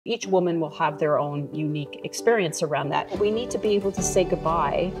Each woman will have their own unique experience around that. We need to be able to say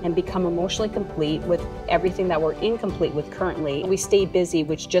goodbye and become emotionally complete with everything that we're incomplete with currently. We stay busy,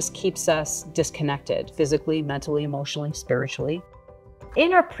 which just keeps us disconnected physically, mentally, emotionally, spiritually.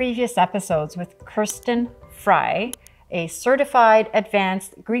 In our previous episodes with Kirsten Frey, a certified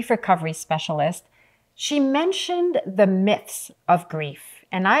advanced grief recovery specialist, she mentioned the myths of grief.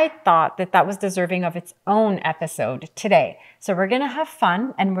 And I thought that that was deserving of its own episode today. So we're going to have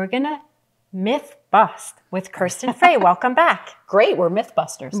fun and we're going to myth bust with Kirsten Frey. Welcome back. Great. We're myth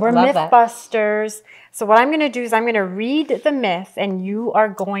busters. We're myth busters. So what I'm going to do is I'm going to read the myth and you are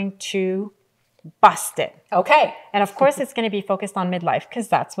going to bust it. Okay. And of course, it's going to be focused on midlife because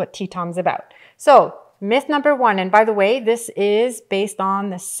that's what Tea Tom's about. So myth number 1. And by the way, this is based on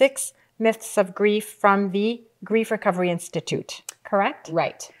the 6 myths of grief from the Grief Recovery Institute. Correct?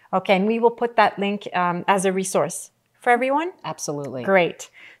 Right. Okay, and we will put that link as a resource for everyone? Absolutely. Great.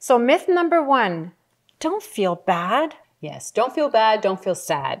 So myth number 1, don't feel bad. Yes, don't feel bad, don't feel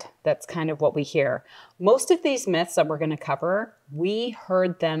sad. That's kind of what we hear. Most of these myths that we're going to cover, we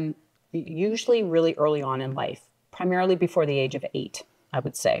heard them usually really early on in life, primarily before the age of 8, I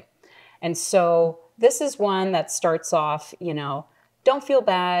would say. And so this is one that starts off, don't feel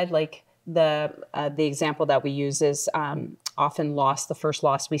bad, like the example that we use is often the first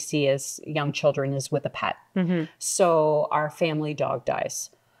loss we see as young children is with a pet. Mm-hmm. So our family dog dies.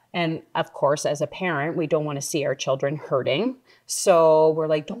 And of course, as a parent, we don't want to see our children hurting. So we're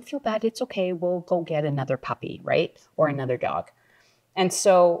like, don't feel bad. It's okay. We'll go get another puppy, right? Or another dog. And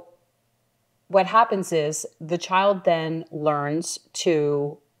so what happens is the child then learns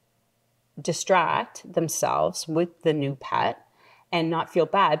to distract themselves with the new pet and not feel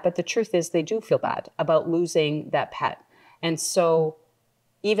bad. But the truth is they do feel bad about losing that pet. And so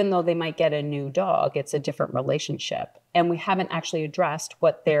even though they might get a new dog, it's a different relationship. And we haven't actually addressed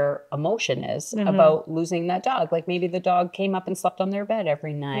what their emotion is about losing that dog. Like maybe the dog came up and slept on their bed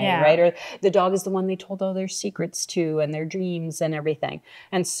every night, right? Or the dog is the one they told all their secrets to and their dreams and everything.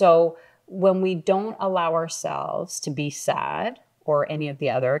 And so when we don't allow ourselves to be sad or any of the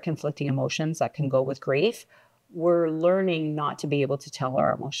other conflicting emotions that can go with grief, we're learning not to be able to tell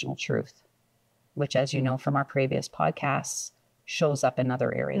our emotional truth, which, as you know from our previous podcasts, shows up in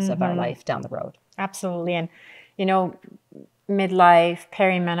other areas of our life down the road. Absolutely. And, midlife,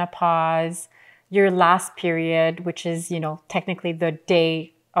 perimenopause, your last period, which is, technically the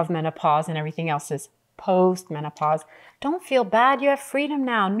day of menopause and everything else is post-menopause. Don't feel bad. You have freedom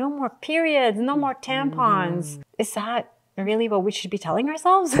now. No more periods, no more tampons. Is that really what we should be telling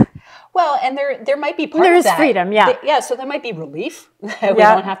ourselves? Well, and there might be part there of is that. Freedom, yeah. So there might be relief. We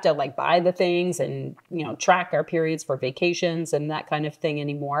don't have to buy the things and, track our periods for vacations and that kind of thing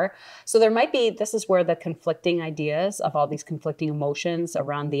anymore. So there might be, this is where the conflicting ideas of all these conflicting emotions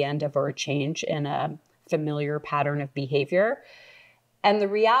around the end of a change in a familiar pattern of behavior. And the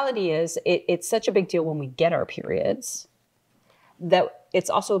reality is it's such a big deal when we get our periods that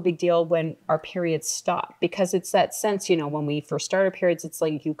it's also a big deal when our periods stop, because it's that sense, when we first start our periods, it's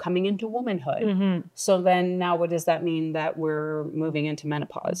like you coming into womanhood. Mm-hmm. So then now what does that mean? That we're moving into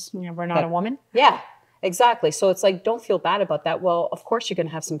menopause? Yeah, we're not a woman? Yeah, exactly. So it's like, don't feel bad about that. Well, of course you're going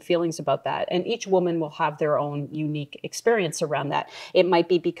to have some feelings about that. And each woman will have their own unique experience around that. It might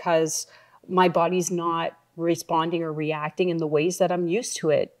be because my body's not responding or reacting in the ways that I'm used to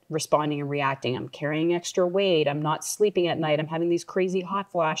it responding and reacting. I'm carrying extra weight. I'm not sleeping at night. I'm having these crazy hot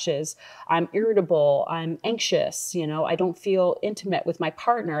flashes. I'm irritable. I'm anxious. I don't feel intimate with my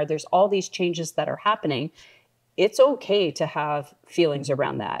partner. There's all these changes that are happening. It's okay to have feelings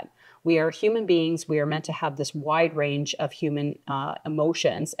around that. We are human beings. We are meant to have this wide range of human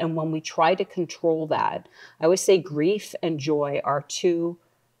emotions. And when we try to control that, I always say grief and joy are two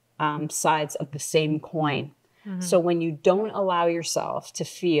sides of the same coin. Mm-hmm. So when you don't allow yourself to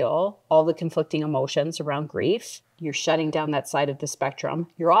feel all the conflicting emotions around grief, you're shutting down that side of the spectrum.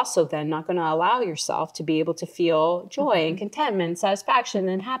 You're also then not going to allow yourself to be able to feel joy and contentment, satisfaction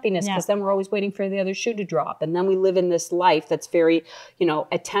and happiness, because then we're always waiting for the other shoe to drop. And then we live in this life that's very,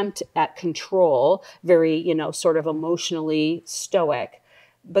 attempt at control, very, sort of emotionally stoic.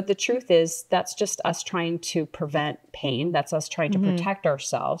 But the truth is that's just us trying to prevent pain. That's us trying to protect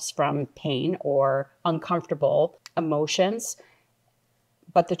ourselves from pain or uncomfortable emotions.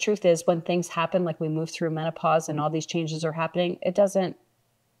 But the truth is when things happen, like we move through menopause and all these changes are happening,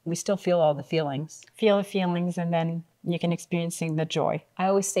 we still feel all the feelings. Feel the feelings and then you can experiencing the joy. I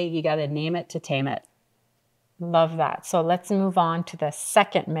always say you got to name it to tame it. Love that. So let's move on to the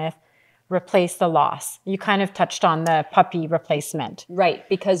second myth. replace the loss. You kind of touched on the puppy replacement. Right,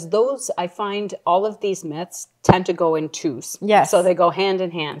 because those, I find all of these myths tend to go in twos. Yes. So they go hand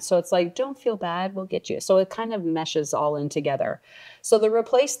in hand. So it's like, don't feel bad, we'll get you. So it kind of meshes all in together. So the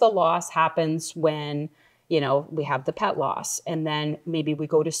replace the loss happens when, you know, we have the pet loss, and then maybe we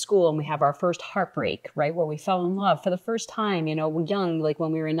go to school and we have our first heartbreak, right? Where we fell in love for the first time, you know, we're young, like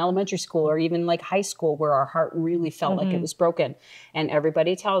when we were in elementary school or even like high school, where our heart really felt like it was broken. And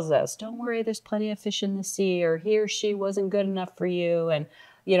everybody tells us, don't worry, there's plenty of fish in the sea, or he or she wasn't good enough for you. And,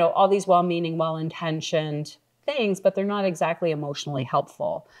 you know, all these well-meaning, well-intentioned things, but they're not exactly emotionally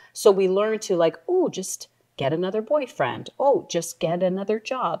helpful. So we learn to like, oh, just get another boyfriend. Oh, just get another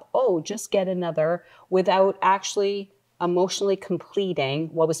job. Oh, just get another, without actually emotionally completing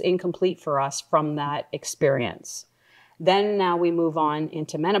what was incomplete for us from that experience. Then now we move on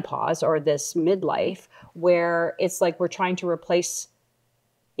into menopause, or this midlife, where it's like we're trying to replace,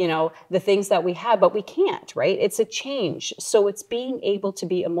 you know, the things that we had, but we can't, right? It's a change. So it's being able to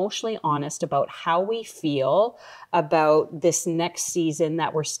be emotionally honest about how we feel about this next season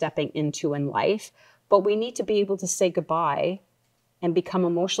that we're stepping into in life. But we need to be able to say goodbye and become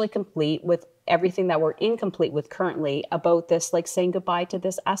emotionally complete with everything that we're incomplete with currently about this, like saying goodbye to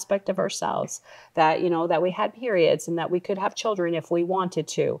this aspect of ourselves that, you know, that we had periods and that we could have children if we wanted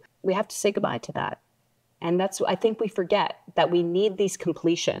to. We have to say goodbye to that. And that's, I think we forget that we need these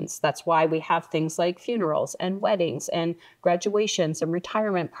completions. That's why we have things like funerals and weddings and graduations and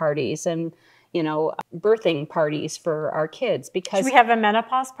retirement parties and, you know, birthing parties for our kids. Because should we have a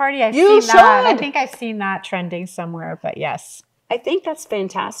menopause party? I've seen that. I think I've seen that trending somewhere, but yes. I think that's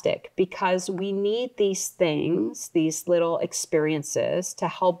fantastic, because we need these things, these little experiences, to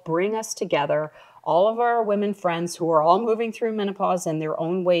help bring us together, all of our women friends who are all moving through menopause in their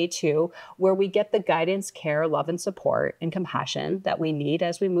own way too, where we get the guidance, care, love, and support and compassion that we need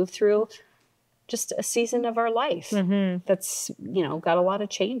as we move through just a season of our life that's, you know, got a lot of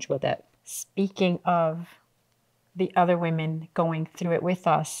change with it. Speaking of the other women going through it with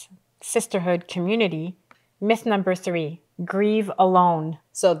us, sisterhood, community, myth number 3, grieve alone.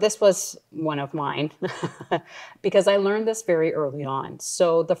 So this was one of mine because I learned this very early on.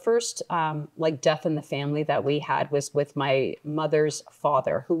 So the first like death in the family that we had was with my mother's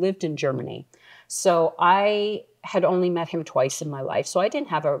father, who lived in Germany. So I had only met him twice in my life. So I didn't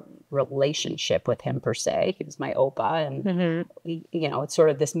have a relationship with him per se. He was my oppa, and you know, it's sort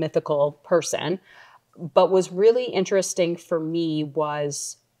of this mythical person. But was really interesting for me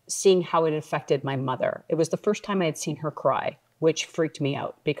was seeing how it affected my mother. It was the first time I had seen her cry, which freaked me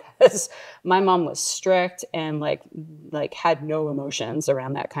out, because my mom was strict and like had no emotions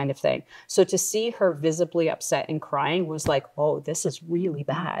around that kind of thing. So to see her visibly upset and crying was like, oh, this is really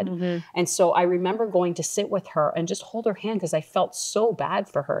bad. And so I remember going to sit with her and just hold her hand, because I felt so bad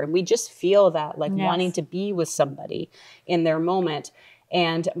for her. And we just feel that like wanting to be with somebody in their moment.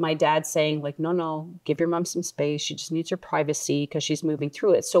 And my dad saying like, no, give your mom some space. She just needs her privacy because she's moving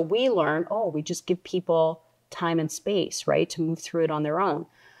through it. So we learn, oh, we just give people time and space, right, to move through it on their own.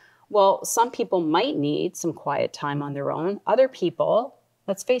 Well, some people might need some quiet time on their own. Other people,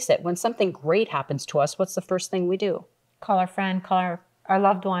 let's face it, when something great happens to us, what's the first thing we do? Call our friend, call our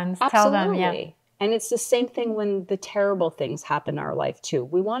loved ones, Absolutely. Tell them. Yeah. And it's the same thing when the terrible things happen in our life too.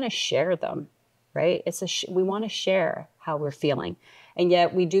 We want to share them, right? We want to share how we're feeling. And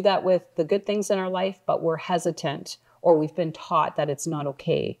yet we do that with the good things in our life, but we're hesitant, or we've been taught that it's not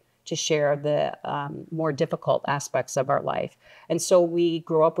okay to share the more difficult aspects of our life. And so we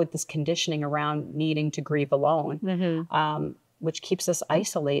grow up with this conditioning around needing to grieve alone, which keeps us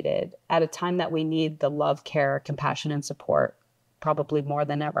isolated at a time that we need the love, care, compassion, and support, probably more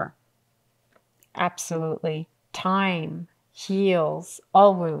than ever. Absolutely. Time heals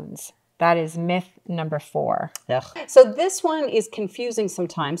all wounds. That is myth number 4. Ugh. So this one is confusing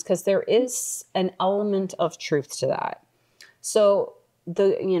sometimes, because there is an element of truth to that. So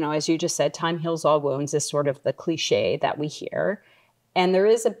as you just said, time heals all wounds is sort of the cliche that we hear. And there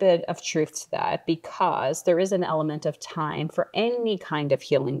is a bit of truth to that, because there is an element of time for any kind of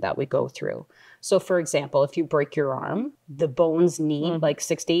healing that we go through. So for example, if you break your arm, the bones need like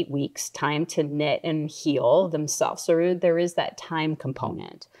 6 to 8 weeks time to knit and heal themselves. So there is that time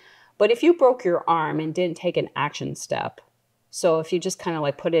component. But if you broke your arm and didn't take an action step, so if you just kind of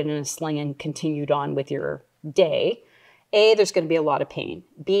like put it in a sling and continued on with your day, A, there's going to be a lot of pain.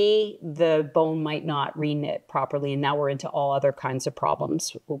 B, the bone might not re-knit properly. And now we're into all other kinds of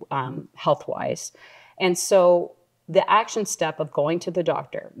problems health-wise. And so the action step of going to the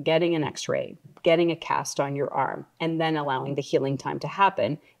doctor, getting an x-ray, getting a cast on your arm, and then allowing the healing time to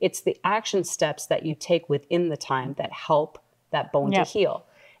happen, it's the action steps that you take within the time that help that bone to heal.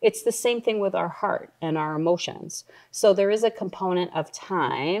 It's the same thing with our heart and our emotions. So there is a component of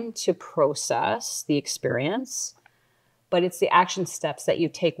time to process the experience, but it's the action steps that you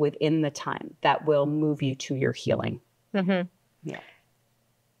take within the time that will move you to your healing. Mm-hmm. Yeah.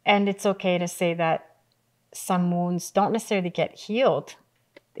 And it's okay to say that some wounds don't necessarily get healed.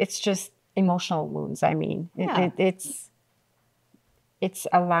 It's just emotional wounds. I mean, it's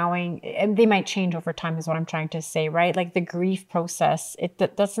allowing, and they might change over time is what I'm trying to say, right? Like the grief process, it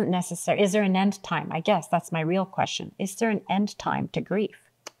doesn't necessarily, is there an end time? I guess that's my real question. Is there an end time to grief?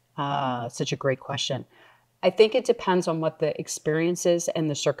 Such a great question. I think it depends on what the experience is and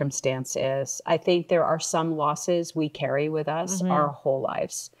the circumstance is. I think there are some losses we carry with us our whole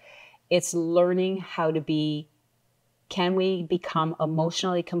lives. It's learning how to be, can we become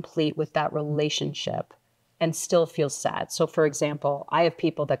emotionally complete with that relationship and still feel sad? So for example, I have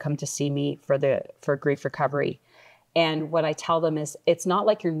people that come to see me for grief recovery. And what I tell them is, it's not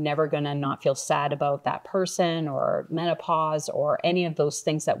like you're never going to not feel sad about that person or menopause or any of those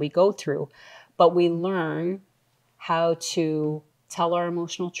things that we go through. But we learn how to tell our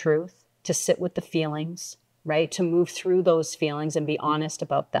emotional truth, to sit with the feelings, right? To move through those feelings and be honest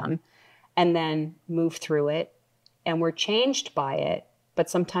about them, and then move through it. And we're changed by it. But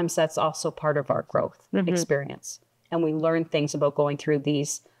sometimes that's also part of our growth experience. And we learn things about going through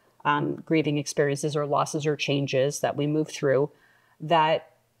these grieving experiences or losses or changes that we move through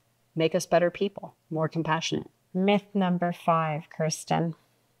that make us better people, more compassionate. Myth number 5, Kirsten.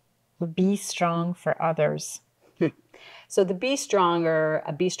 Be strong for others. So the be strong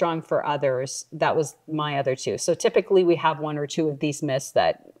for others, that was my other 2. So typically we have 1 or 2 of these myths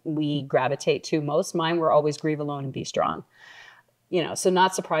that we gravitate to most. Mine were always grieve alone and be strong. You know, so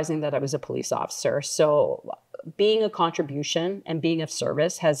not surprising that I was a police officer. So being a contribution and being of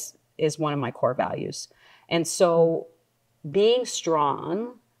service is one of my core values. And so being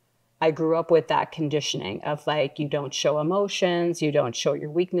strong, I grew up with that conditioning of like, you don't show emotions, you don't show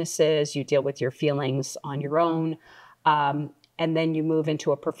your weaknesses, you deal with your feelings on your own. And then you move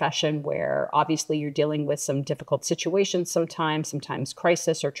into a profession where obviously you're dealing with some difficult situations sometimes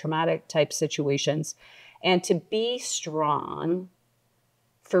crisis or traumatic type situations. And to be strong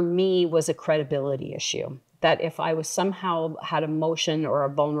for me was a credibility issue. That if I was somehow had emotion or a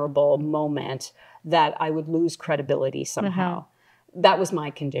vulnerable moment, that I would lose credibility somehow. That was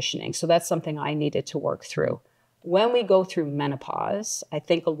my conditioning. So that's something I needed to work through. When we go through menopause, I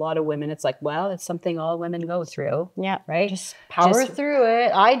think a lot of women, it's like, well, it's something all women go through. Yeah. Right? Just power through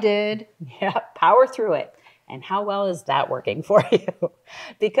it. I did. Yeah, power through it. And how well is that working for you?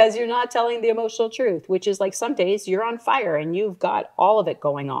 Because you're not telling the emotional truth, which is like some days you're on fire and you've got all of it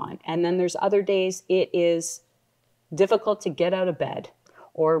going on. And then there's other days it is difficult to get out of bed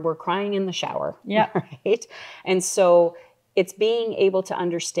or we're crying in the shower. Yeah. Right? And so it's being able to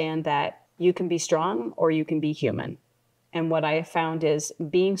understand that you can be strong or you can be human. And what I have found is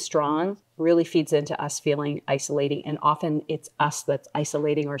being strong really feeds into us feeling isolating. And often it's us that's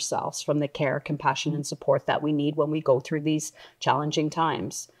isolating ourselves from the care, compassion, and support that we need when we go through these challenging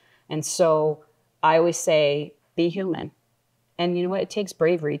times. And so I always say, be human. And you know what? It takes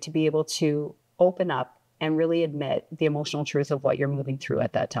bravery to be able to open up and really admit the emotional truth of what you're moving through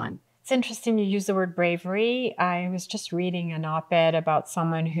at that time. It's interesting you use the word bravery. I was just reading an op-ed about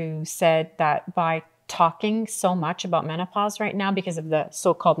someone who said that by talking so much about menopause right now because of the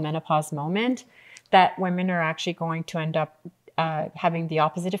so-called menopause moment, that women are actually going to end up having the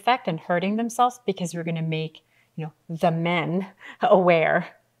opposite effect and hurting themselves because we're going to make, the men aware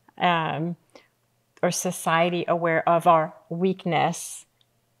or society aware of our weakness.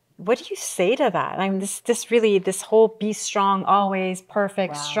 What do you say to that? I mean, this whole be strong, always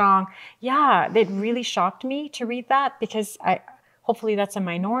perfect, strong. Yeah, it really shocked me to read that because hopefully that's a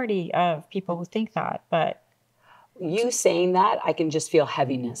minority of people who think that. But you saying that, I can just feel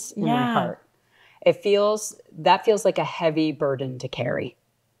heaviness in my heart. That feels like a heavy burden to carry.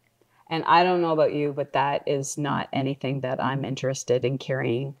 And I don't know about you, but that is not anything that I'm interested in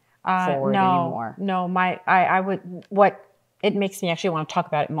carrying forward anymore. No, it makes me actually want to talk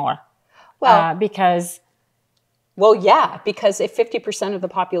about it more. Well, because if 50% of the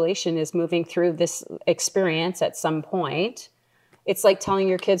population is moving through this experience at some point, it's like telling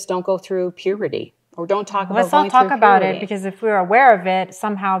your kids don't go through puberty or don't talk about Let's not talk about it because if we're aware of it,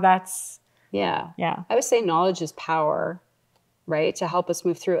 somehow that's... Yeah. I would say knowledge is power, right? To help us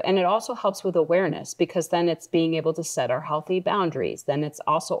move through. And it also helps with awareness because then it's being able to set our healthy boundaries. Then it's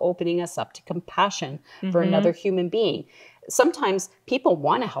also opening us up to compassion for another human being. sometimes people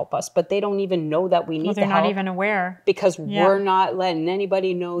want to help us, but they don't even know that we need the They're help. not even aware. Because we're not letting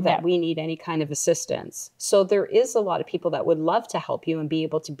anybody know that we need any kind of assistance. So there is a lot of people that would love to help you and be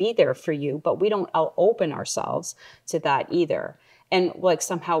able to be there for you, but we don't open ourselves to that either. And like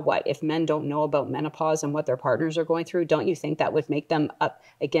somehow what, if men don't know about menopause and what their partners are going through, don't you think that would make them up?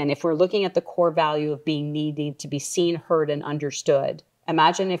 Again, if we're looking at the core value of being needed to be seen, heard, and understood,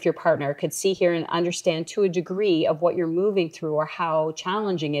 imagine if your partner could see, hear, and understand to a degree of what you're moving through or how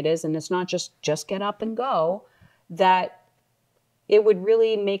challenging it is. And it's not just get up and go, that it would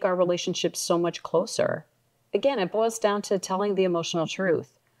really make our relationship so much closer. Again, it boils down to telling the emotional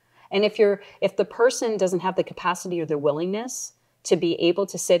truth. And if the person doesn't have the capacity or the willingness to be able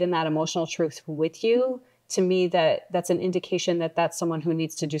to sit in that emotional truth with you, to me, that's an indication that that's someone who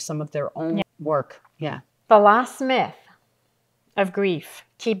needs to do some of their own work. Yeah. The last myth of grief: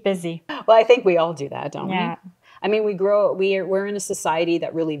 keep busy. Well, I think we all do that, don't Yeah. we? I mean, we're in a society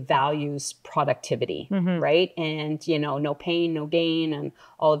that really values productivity, right? And, no pain, no gain, and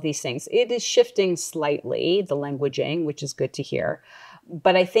all of these things. It is shifting slightly, the languaging, which is good to hear.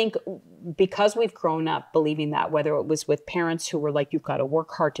 But I think because we've grown up believing that, whether it was with parents who were like, you've got to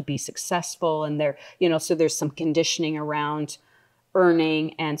work hard to be successful, and so there's some conditioning around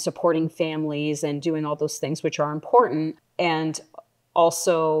earning and supporting families and doing all those things, which are important. And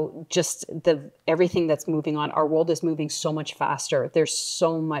also just everything that's moving on. Our world is moving so much faster. There's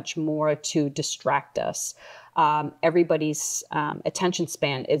so much more to distract us. Everybody's attention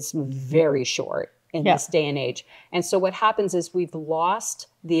span is very short in this day and age. And so what happens is we've lost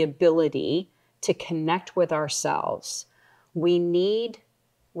the ability to connect with ourselves. We're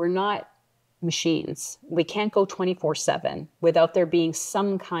not machines. We can't go 24/7 without there being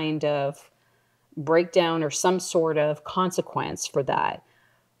some kind of breakdown or some sort of consequence for that.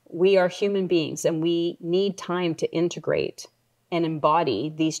 We are human beings and we need time to integrate and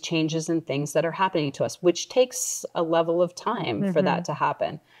embody these changes and things that are happening to us, which takes a level of time for that to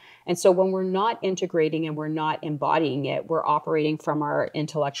happen. And so when we're not integrating and we're not embodying it, we're operating from our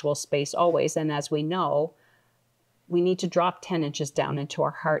intellectual space always. And as we know, we need to drop 10 inches down into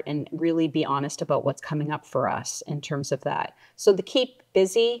our heart and really be honest about what's coming up for us in terms of that. So the keep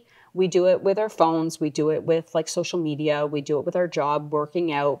busy, we do it with our phones. We do it with like social media. We do it with our job,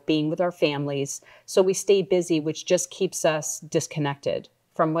 working out, being with our families. So we stay busy, which just keeps us disconnected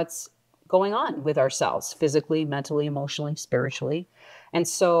from what's going on with ourselves, physically, mentally, emotionally, spiritually. And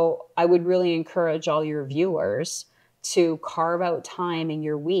so I would really encourage all your viewers to carve out time in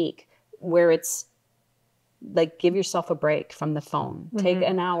your week where it's like, give yourself a break from the phone. Take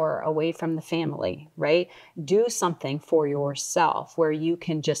an hour away from the family, right? Do something for yourself where you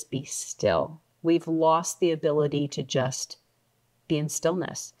can just be still. We've lost the ability to just be in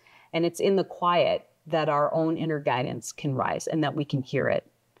stillness. And it's in the quiet that our own inner guidance can rise and that we can hear it.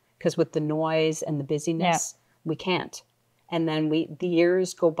 Because with the noise and the busyness, we can't. And then the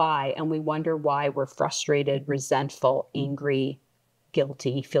years go by and we wonder why we're frustrated, resentful, angry,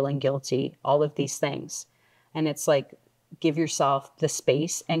 guilty, feeling guilty, all of these things. And it's like, give yourself the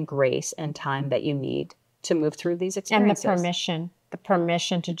space and grace and time that you need to move through these experiences. And the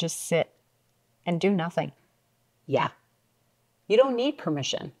permission to just sit and do nothing. Yeah. You don't need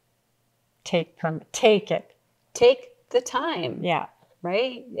permission. Take it. Take the time. Yeah.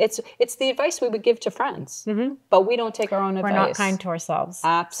 Right? It's the advice we would give to friends, but we don't take our own advice. We're not kind to ourselves.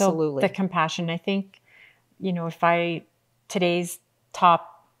 Absolutely. So the compassion, I think, today's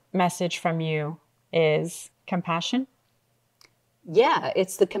top message from you is compassion. Yeah,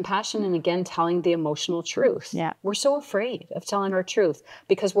 it's the compassion and again, telling the emotional truth. Yeah. We're so afraid of telling our truth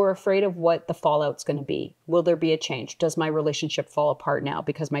because we're afraid of what the fallout's going to be. Will there be a change? Does my relationship fall apart now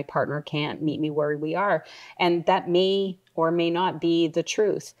because my partner can't meet me where we are? And that may or may not be the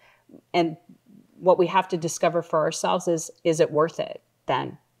truth. And what we have to discover for ourselves is it worth it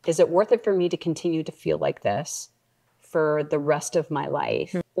then? Is it worth it for me to continue to feel like this for the rest of my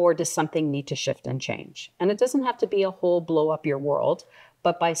life? Or does something need to shift and change? And it doesn't have to be a whole blow up your world,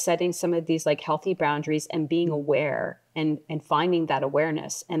 but by setting some of these like healthy boundaries and being aware and finding that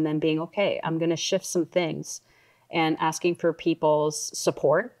awareness and then being, okay, I'm going to shift some things and asking for people's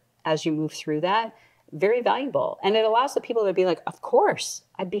support as you move through that, very valuable. And it allows the people to be like, of course,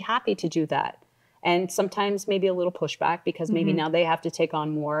 I'd be happy to do that. And sometimes maybe a little pushback because maybe now they have to take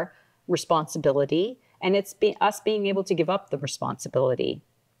on more responsibility. And it's us being able to give up the responsibility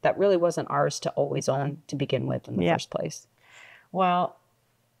that really wasn't ours to always own to begin with in the first place. Well,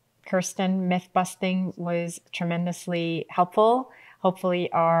 Kirsten, myth busting was tremendously helpful.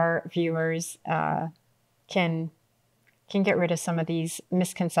 Hopefully our viewers can can get rid of some of these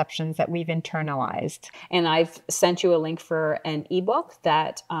misconceptions that we've internalized. And I've sent you a link for an ebook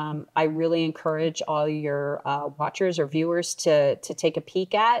that I really encourage all your watchers or viewers to take a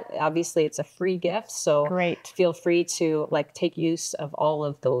peek at. Obviously, it's a free gift, so Great. Feel free to take use of all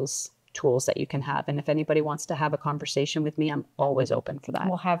of those tools that you can have. And if anybody wants to have a conversation with me, I'm always open for that.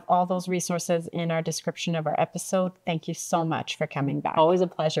 We'll have all those resources in our description of our episode. Thank you so much for coming back. Always a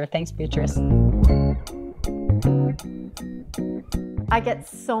pleasure. Thanks, Béatrice. I get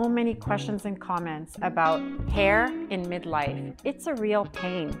so many questions and comments about hair in midlife. It's a real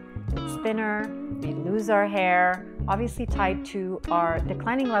pain. It's thinner, we lose our hair, obviously tied to our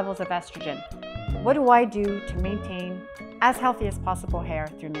declining levels of estrogen. What do I do to maintain as healthy as possible hair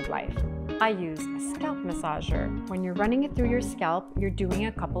through midlife? I use a scalp massager. When you're running it through your scalp, you're doing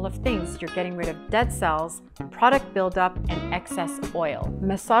a couple of things. You're getting rid of dead cells, product buildup, and excess oil.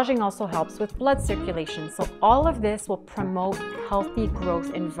 Massaging also helps with blood circulation. So all of this will promote healthy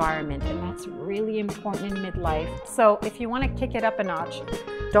growth environment, and that's really important in midlife. So if you want to kick it up a notch,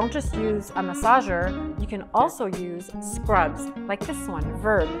 don't just use a massager. You can also use scrubs like this one,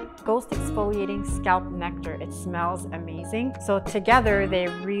 Verb Ghost Exfoliating Scalp Nectar. It smells amazing. So together they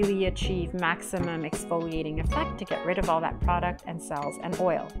really achieve maximum exfoliating effect to get rid of all that product and cells and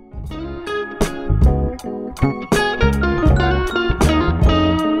oil.